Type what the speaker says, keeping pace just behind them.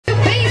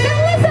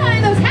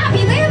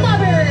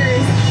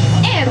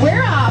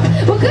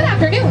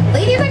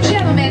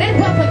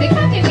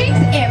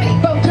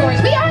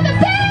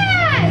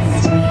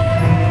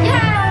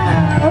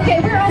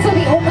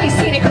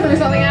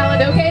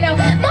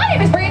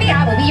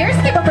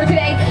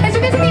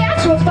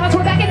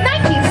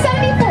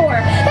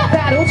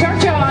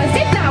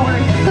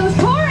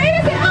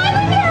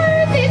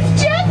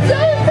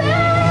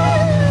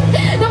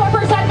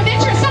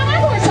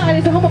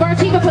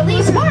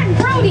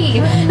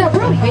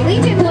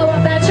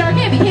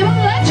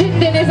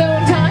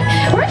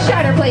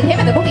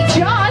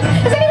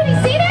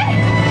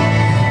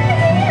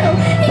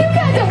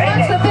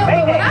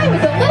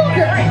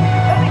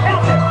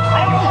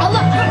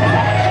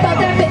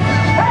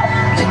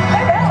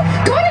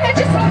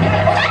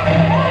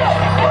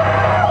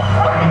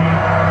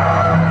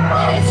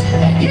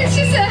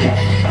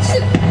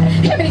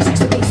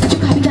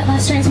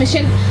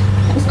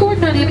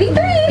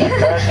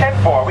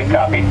4, we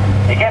copied.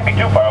 He can't be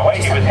too far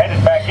away. He was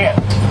headed back in.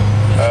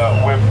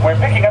 We're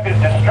picking up his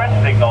distress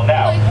signal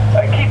now.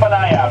 Keep an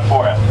eye out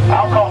for him.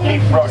 I'll call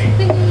Chief Brody.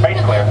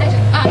 Base clear.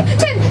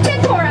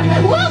 10 Cora.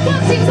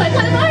 Welcome. Seems like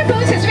one of our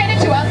boats has ran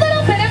into a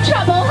little bit of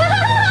trouble.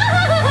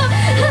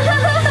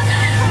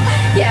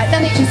 Yeah,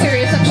 nothing too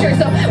serious, I'm sure.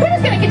 So we're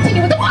just going to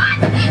continue with the what?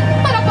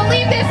 I don't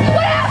believe this.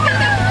 What happened?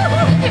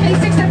 Emily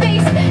 6 to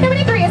base.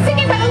 Emily 3 is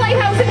sinking by the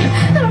lighthouse. And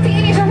I don't see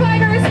any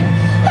survivors.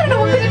 I don't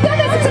know what could have done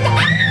this. It's like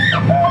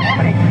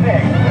Emily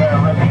 6,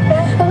 repeat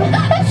that?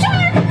 a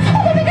shark!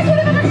 Oh, the biggest one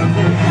I've ever... Oh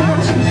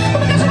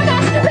my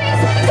gosh,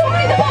 please!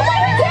 Sorry, the boat, what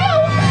do we do?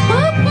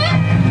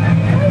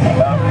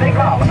 Stay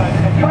calm.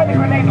 Try the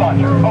grenade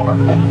launcher. Over.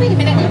 Wait a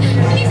minute.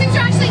 These things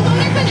are actually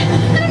going up, but I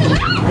don't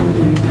know.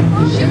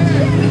 Oh, shoot.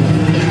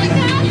 Things like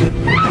that.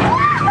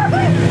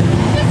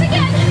 This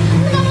again.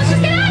 Come on, let's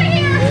just get out of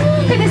here.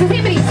 Okay, this is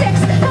Amity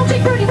 6. Don't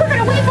take Brody. We're going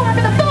to wait for him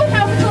in the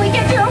boathouse until he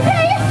gets here,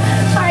 okay?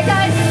 All right,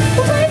 guys.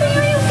 We'll try to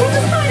hear you. We'll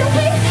just hide,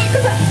 okay?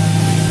 Because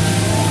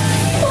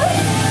what?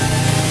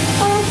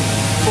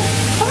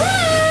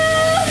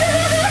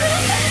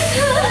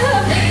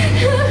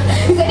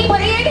 Is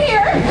anybody in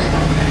here?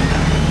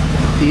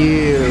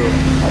 Ew.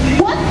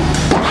 What?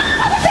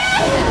 Ah, what's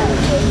that?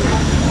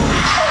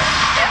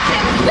 That's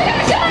it. We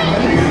gotta go!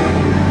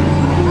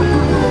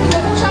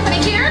 Double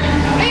shopping here?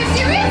 Are you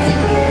serious?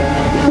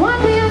 Come on,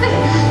 man.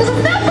 This is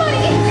not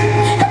funny.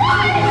 Come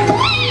on,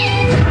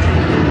 please!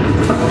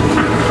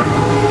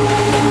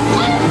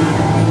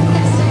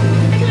 Yes.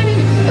 I mean,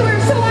 we're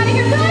so out of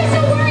here. Guys,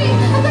 don't worry.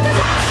 I'm gonna...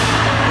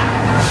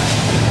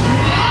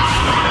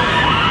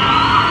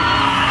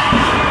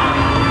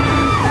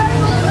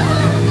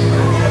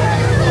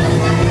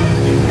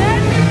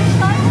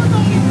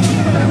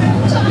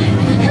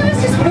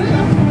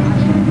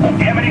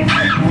 Amity 6,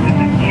 this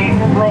is Chief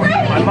Brody.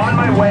 I'm on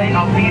my way.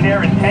 I'll be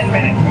there in 10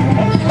 minutes.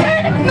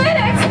 10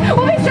 minutes?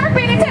 We'll be shark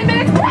bait in 10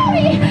 minutes.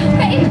 Brody!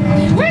 Hey,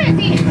 where is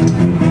he?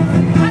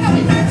 I don't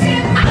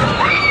understand.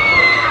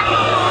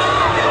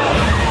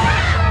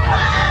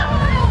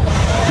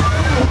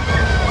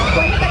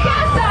 Wait, the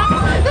gas stop!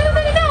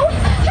 No!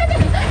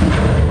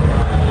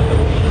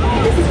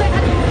 This is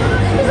bad.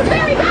 This is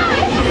very bad.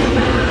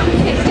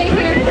 Okay, stay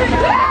here.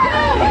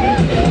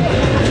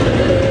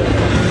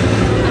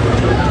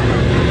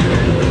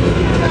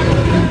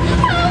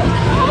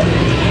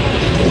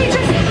 He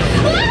just...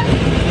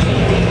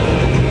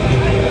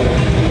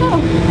 Oh,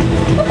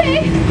 okay.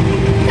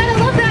 Gotta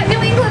love that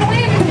New England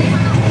wind.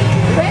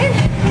 Right?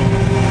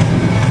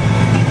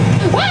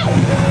 Whoa!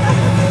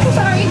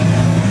 Sorry.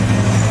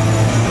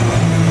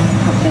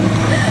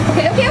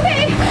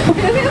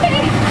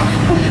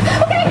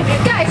 Okay,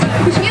 guys,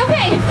 we should be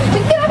okay.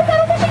 Just get out of that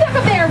fishing dock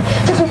up there.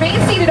 Just remain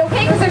seated,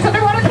 okay? Because there's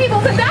underwater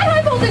cables and that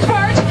high voltage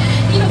charge.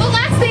 You know, the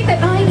last thing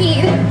that I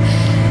need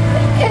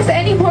is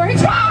any more...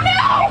 Oh,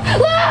 no!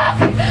 Look!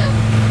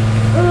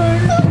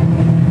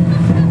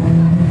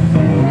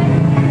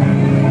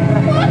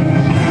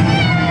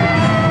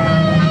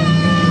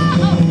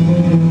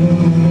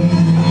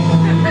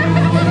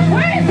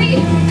 Where is he?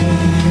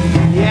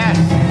 Yes.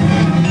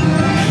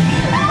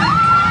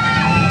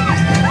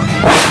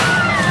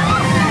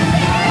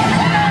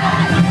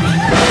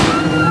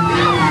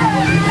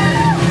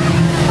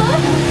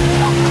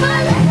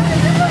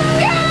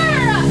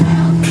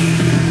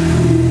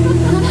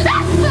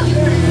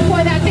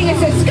 Boy, that thing is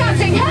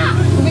disgusting. Ha!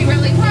 We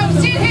really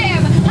roasted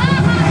him.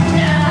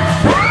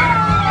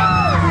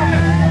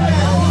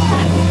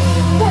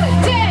 What a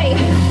day.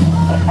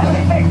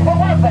 Hey, what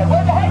was that?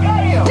 Where the heck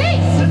are you?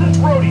 Thanks. This is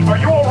Brody. Are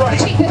you all right?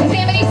 Chief, this is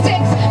Amity 6.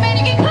 Man,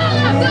 you can call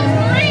off those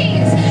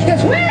Marines,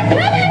 because we're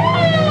coming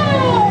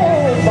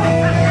home!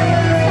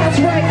 That's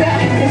right,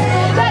 guys.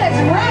 That is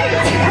right.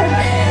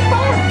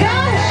 Oh,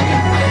 gosh.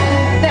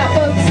 Now,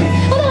 folks,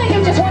 although I do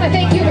just want to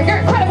thank you for your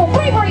incredible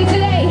bravery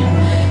today.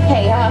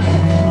 Hey,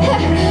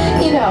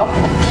 you know,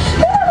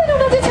 we really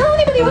don't have to tell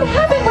anybody what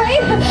happened,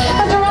 right?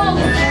 After all,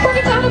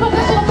 we're down about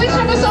this whole fish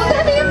was so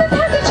heavy and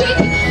fantastic,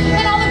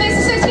 and all the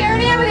businesses here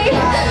in Amity.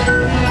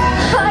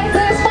 I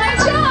lose my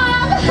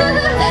job.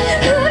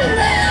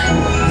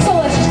 So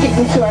let's just keep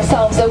this to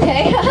ourselves,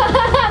 okay?